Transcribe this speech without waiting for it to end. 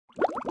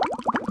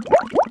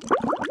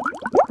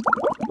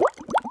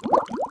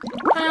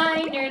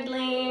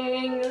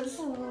threadlings.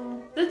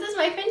 Aww. This is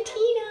my friend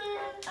Tina.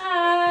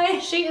 Hi.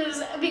 She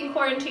is being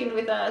quarantined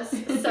with us,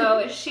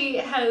 so she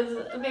has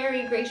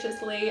very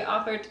graciously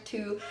offered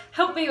to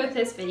help me with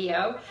this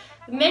video.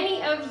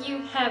 Many of you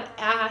have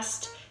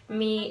asked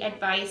me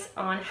advice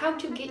on how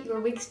to get your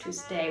wigs to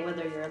stay,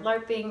 whether you're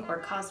LARPing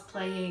or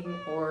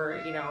cosplaying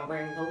or, you know,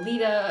 wearing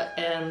Lolita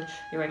and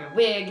you're wearing a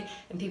wig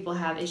and people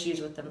have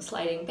issues with them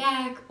sliding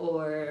back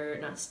or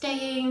not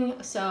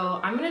staying.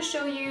 So I'm going to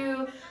show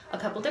you a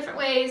couple different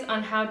ways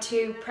on how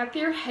to prep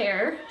your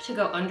hair to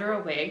go under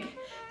a wig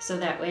so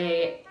that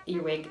way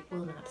your wig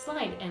will not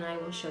slide, and I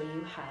will show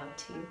you how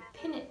to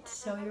pin it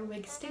so your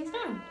wig stays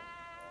on.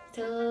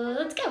 So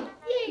let's go.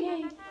 Yay!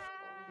 Yay.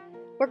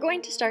 We're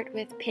going to start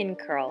with pin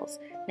curls.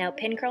 Now,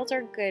 pin curls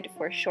are good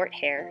for short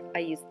hair. I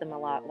used them a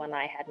lot when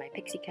I had my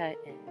pixie cut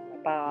and my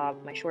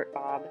bob, my short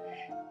bob,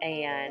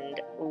 and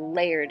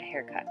layered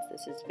haircuts.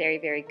 This is very,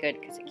 very good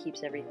because it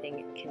keeps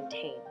everything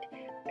contained.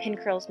 Pin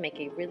curls make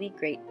a really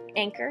great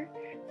anchor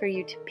for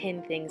you to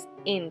pin things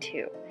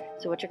into.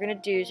 So what you're going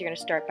to do is you're going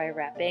to start by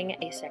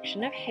wrapping a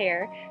section of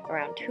hair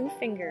around 2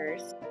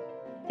 fingers,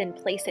 then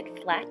place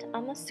it flat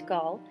on the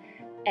skull,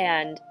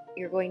 and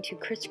you're going to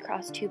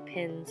crisscross 2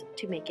 pins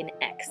to make an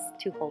X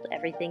to hold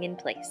everything in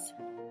place.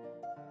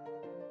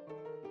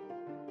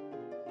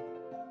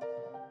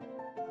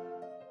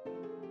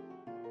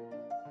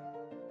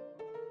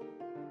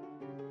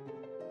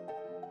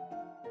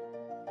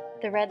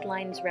 The red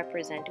lines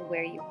represent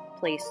where you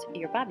place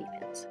your bobby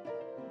pins.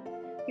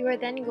 You are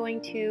then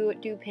going to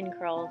do pin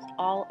curls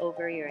all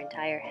over your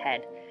entire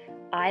head.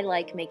 I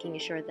like making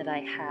sure that I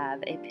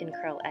have a pin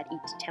curl at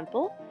each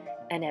temple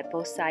and at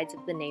both sides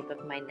of the nape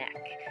of my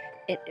neck.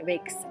 It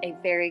makes a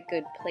very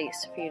good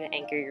place for you to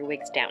anchor your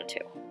wigs down to.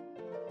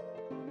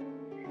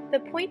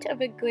 The point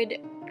of a good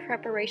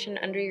preparation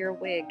under your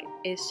wig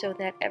is so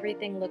that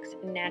everything looks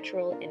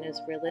natural and as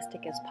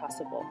realistic as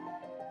possible.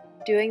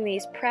 Doing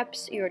these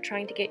preps, you are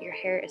trying to get your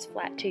hair as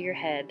flat to your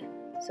head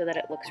so that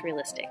it looks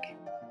realistic.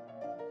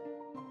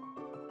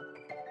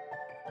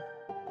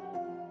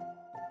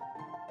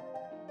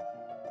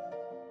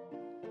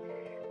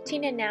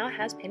 Tina now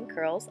has pin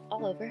curls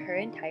all over her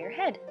entire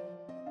head.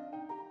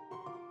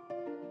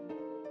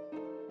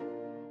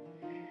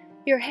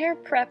 Your hair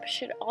prep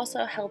should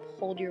also help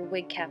hold your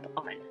wig cap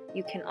on.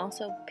 You can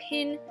also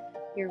pin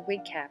your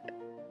wig cap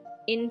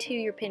into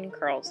your pin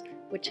curls,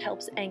 which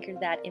helps anchor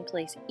that in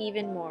place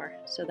even more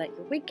so that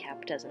your wig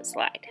cap doesn't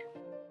slide.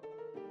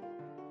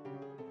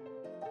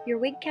 Your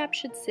wig cap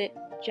should sit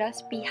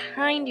just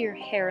behind your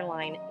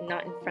hairline,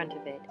 not in front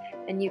of it,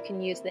 and you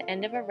can use the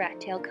end of a rat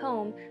tail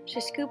comb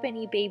to scoop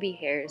any baby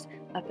hairs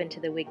up into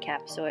the wig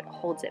cap so it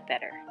holds it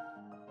better.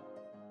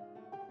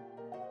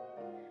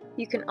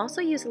 You can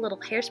also use a little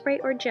hairspray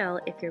or gel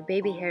if your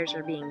baby hairs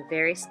are being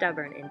very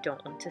stubborn and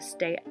don't want to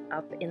stay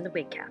up in the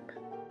wig cap.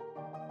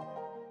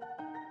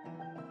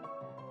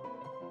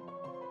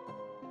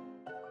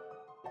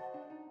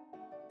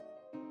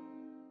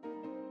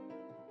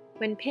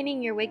 When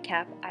pinning your wig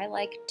cap, I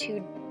like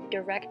to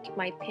direct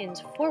my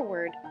pins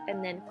forward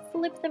and then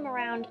flip them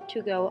around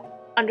to go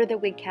under the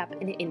wig cap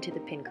and into the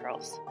pin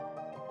curls.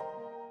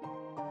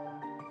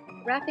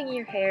 Wrapping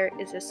your hair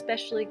is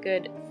especially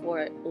good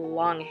for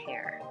long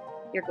hair.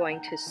 You're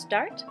going to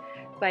start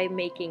by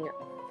making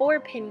 4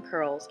 pin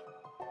curls,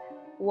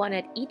 1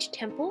 at each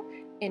temple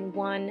and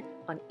 1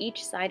 on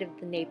each side of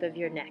the nape of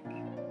your neck.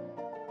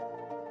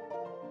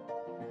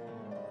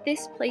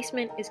 This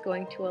placement is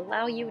going to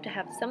allow you to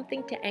have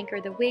something to anchor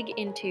the wig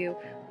into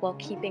while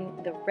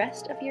keeping the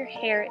rest of your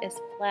hair as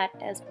flat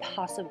as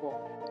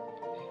possible.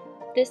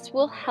 This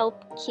will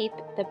help keep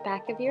the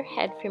back of your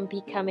head from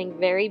becoming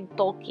very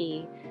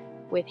bulky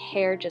with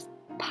hair just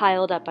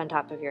piled up on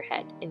top of your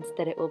head.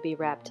 Instead, it will be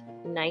wrapped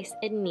nice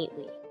and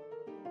neatly.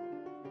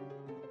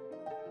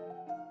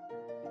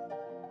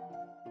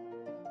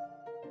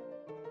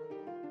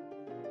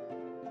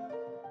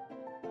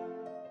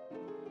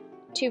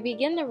 To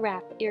begin the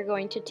wrap, you're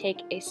going to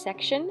take a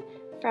section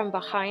from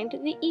behind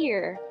the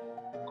ear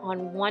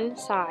on one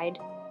side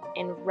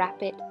and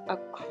wrap it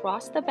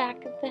across the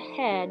back of the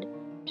head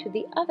to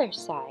the other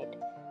side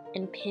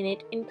and pin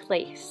it in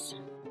place.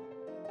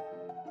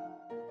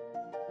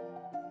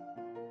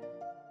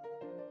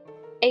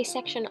 A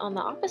section on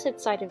the opposite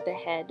side of the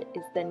head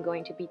is then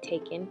going to be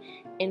taken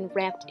and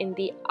wrapped in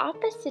the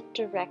opposite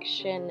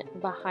direction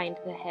behind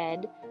the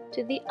head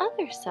to the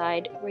other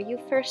side where you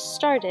first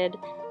started,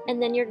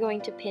 and then you're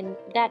going to pin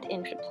that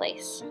into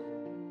place.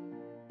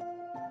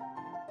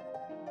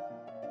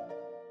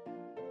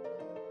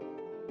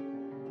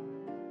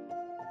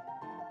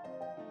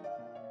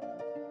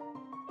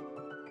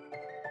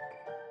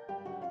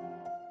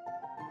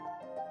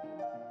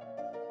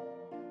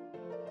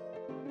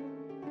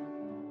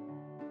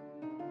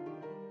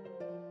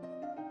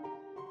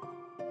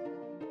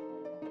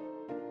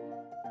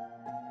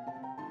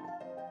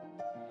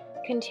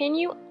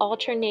 Continue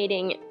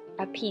alternating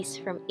a piece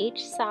from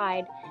each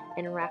side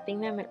and wrapping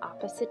them in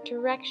opposite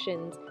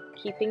directions,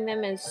 keeping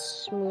them as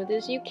smooth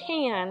as you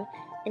can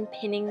and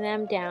pinning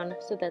them down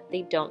so that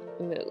they don't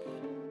move.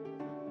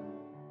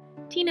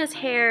 Tina's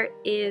hair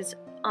is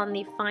on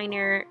the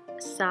finer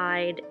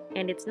side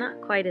and it's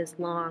not quite as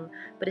long,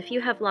 but if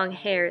you have long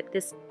hair,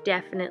 this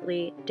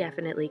definitely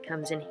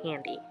comes in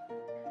handy.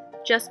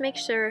 Just make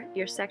sure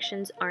your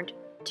sections aren't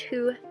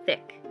too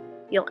thick.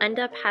 You'll end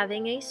up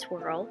having a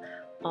swirl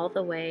all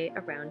the way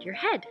around your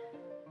head.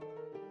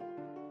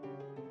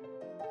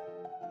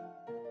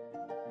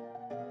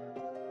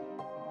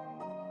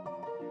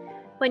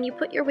 When you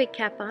put your wig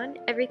cap on,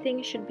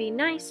 everything should be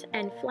nice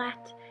and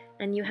flat,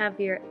 and you have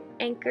your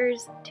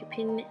anchors to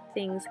pin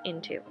things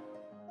into.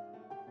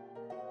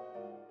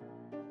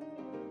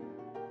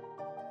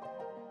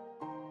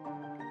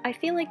 I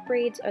feel like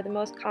braids are the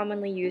most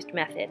commonly used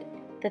method.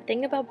 The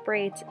thing about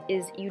braids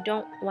is you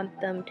don't want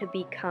them to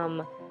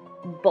become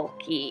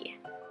bulky.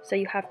 So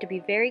you have to be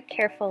very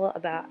careful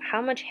about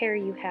how much hair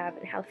you have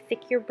and how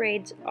thick your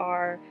braids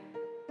are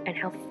and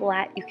how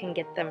flat you can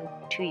get them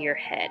to your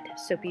head.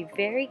 So be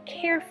very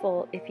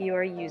careful if you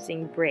are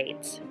using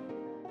braids.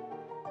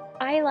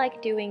 I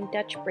like doing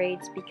Dutch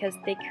braids because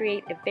they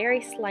create a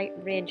very slight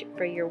ridge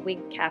for your wig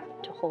cap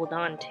to hold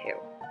on to.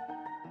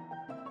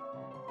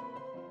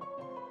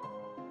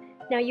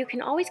 Now you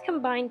can always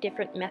combine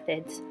different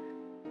methods.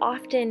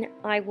 Often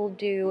I will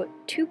do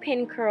 2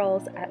 pin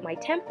curls at my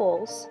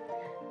temples,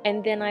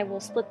 and then I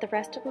will split the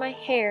rest of my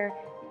hair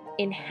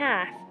in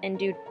half and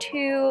do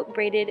 2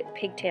 braided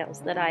pigtails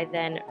that I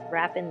then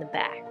wrap in the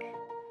back.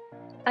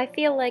 I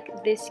feel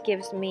like this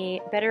gives me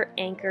better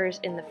anchors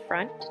in the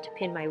front to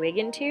pin my wig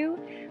into,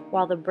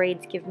 while the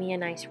braids give me a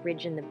nice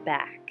ridge in the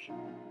back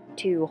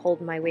to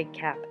hold my wig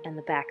cap and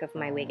the back of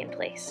my wig in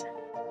place.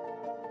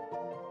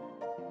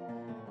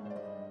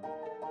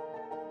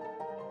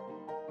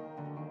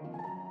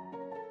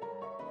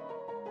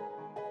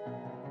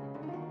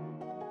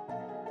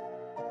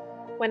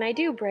 When I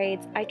do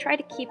braids, I try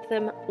to keep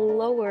them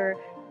lower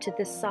to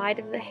the side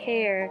of the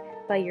hair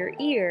by your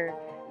ear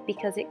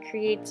because it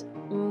creates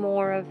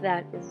more of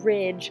that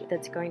ridge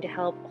that's going to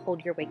help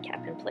hold your wig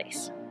cap in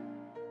place.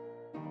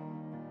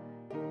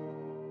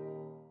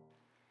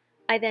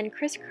 I then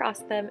crisscross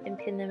them and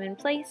pin them in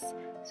place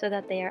so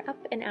that they are up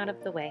and out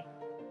of the way.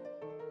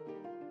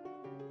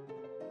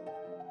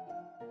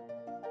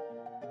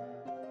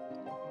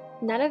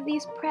 None of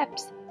these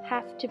preps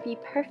have to be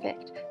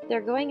perfect.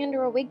 They're going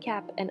under a wig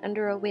cap and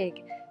under a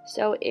wig.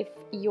 So if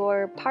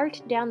your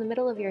part down the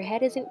middle of your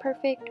head isn't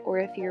perfect, or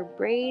if your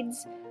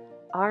braids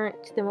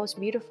aren't the most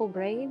beautiful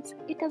braids,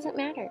 it doesn't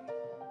matter.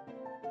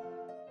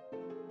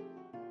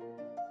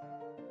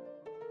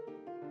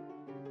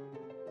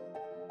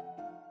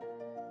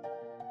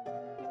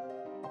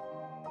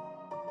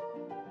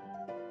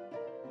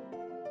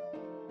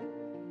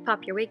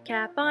 Pop your wig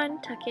cap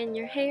on, tuck in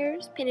your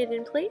hairs, pin it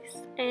in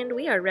place, and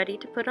we are ready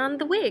to put on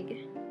the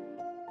wig.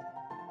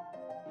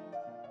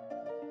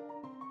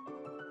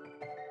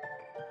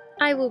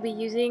 I will be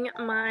using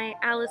my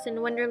Alice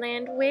in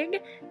Wonderland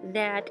wig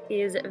that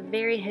is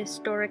very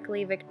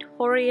historically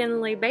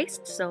Victorianly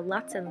based, so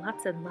lots and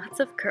lots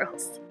of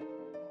curls.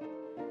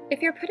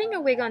 If you're putting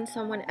a wig on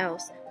someone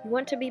else, you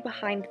want to be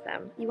behind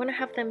them. You want to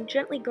have them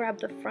gently grab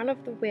the front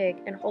of the wig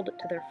and hold it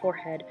to their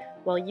forehead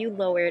while you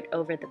lower it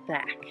over the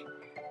back.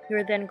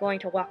 You're then going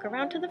to walk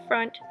around to the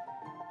front,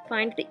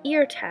 find the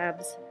ear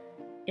tabs,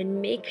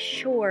 and make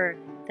sure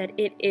that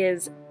it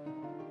is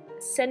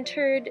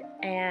centered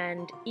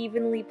and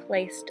evenly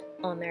placed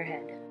on their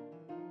head.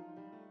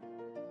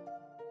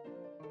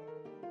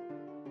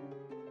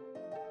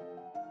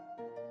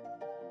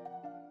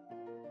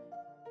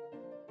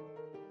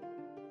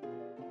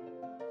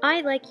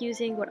 I like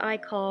using what I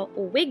call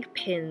wig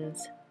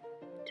pins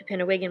to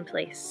pin a wig in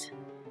place.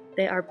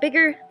 They are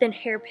bigger than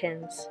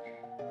hairpins,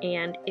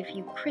 and if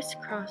you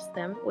crisscross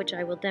them, which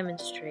I will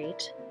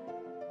demonstrate,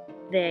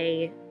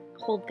 they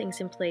hold things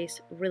in place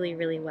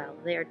really well.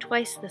 They are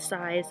twice the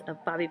size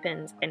of bobby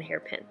pins and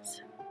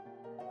hairpins.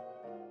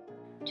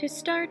 To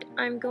start,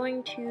 I'm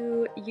going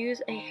to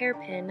use a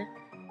hairpin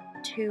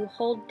to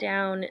hold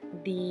down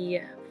the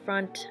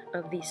front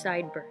of the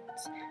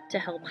sideburns to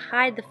help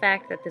hide the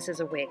fact that this is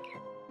a wig.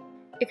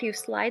 If you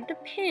slide the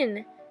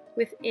pin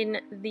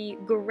within the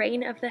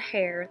grain of the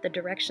hair, the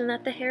direction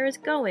that the hair is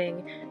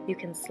going, you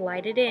can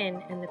slide it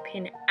in and the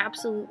pin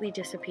absolutely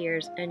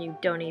disappears and you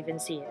don't even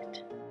see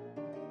it.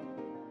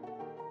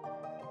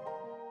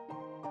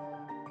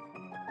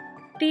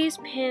 These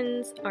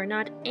pins are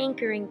not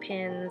anchoring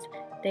pins,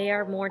 they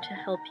are more to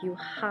help you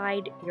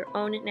hide your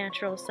own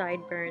natural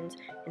sideburns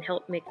and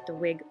help make the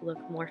wig look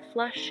more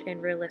flush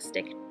and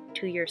realistic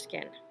to your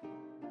skin.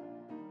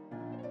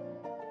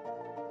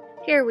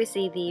 Here we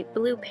see the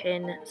blue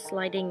pin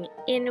sliding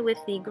in with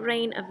the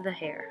grain of the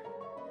hair.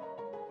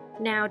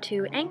 Now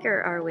to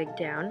anchor our wig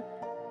down,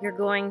 you're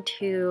going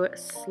to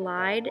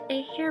slide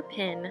a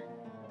hairpin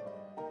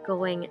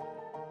going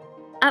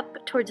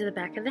up towards the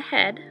back of the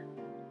head,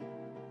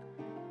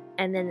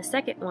 and then the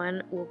second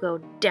one will go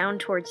down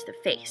towards the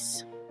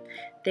face.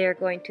 They're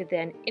going to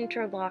then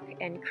interlock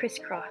and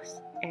crisscross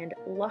and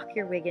lock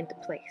your wig into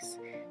place.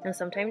 Now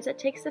sometimes it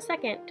takes a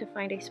second to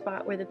find a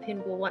spot where the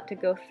pin will want to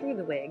go through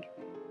the wig,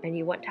 and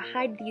you want to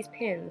hide these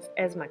pins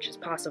as much as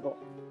possible.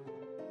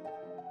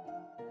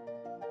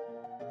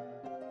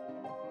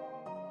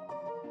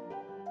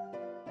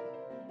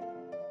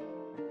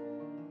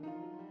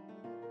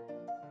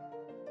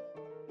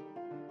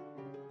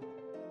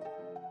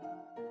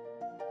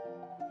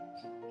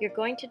 You're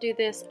going to do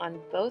this on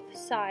both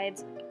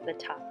sides of the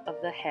top of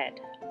the head.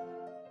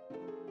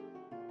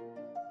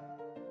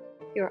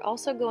 You're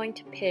also going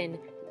to pin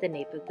the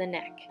nape of the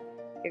neck.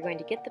 You're going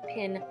to get the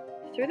pin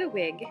through the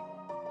wig,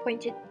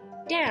 point it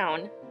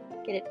down,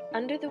 get it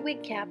under the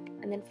wig cap,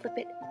 and then flip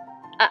it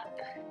up.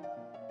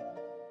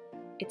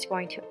 It's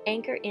going to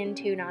anchor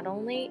into not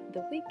only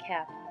the wig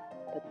cap,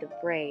 but the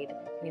braid,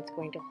 and it's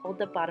going to hold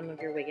the bottom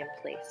of your wig in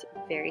place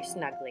very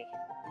snugly.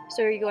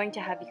 So you're going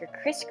to have your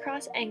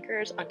crisscross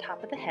anchors on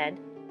top of the head,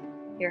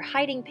 your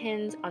hiding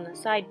pins on the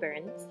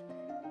sideburns,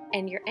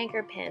 and your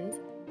anchor pins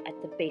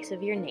at the base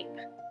of your nape.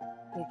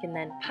 You can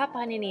then pop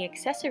on any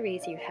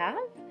accessories you have,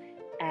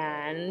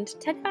 and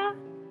ta-da!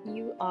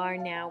 You are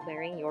now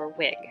wearing your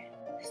wig.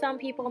 Some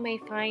people may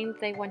find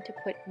they want to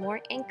put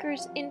more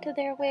anchors into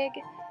their wig.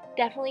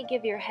 Definitely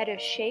give your head a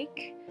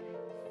shake,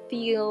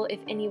 feel if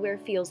anywhere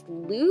feels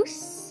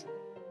loose,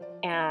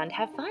 and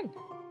have fun.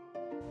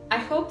 I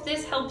hope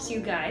this helps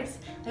you guys.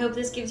 I hope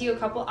this gives you a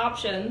couple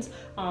options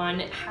on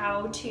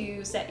how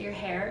to set your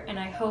hair, and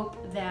I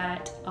hope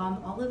that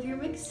all of your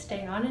wigs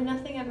stay on and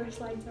nothing ever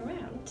slides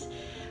around.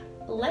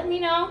 Let me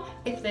know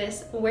if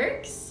this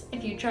works,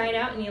 if you tried it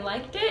out and you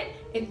liked it.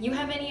 If you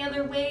have any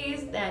other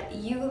ways that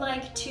you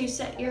like to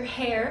set your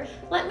hair,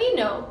 let me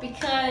know,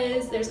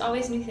 because there's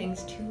always new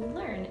things to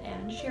learn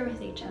and share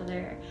with each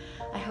other.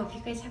 I hope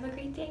you guys have a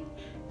great day.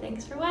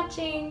 Thanks for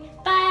watching.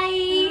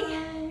 Bye!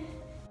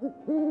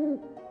 Bye.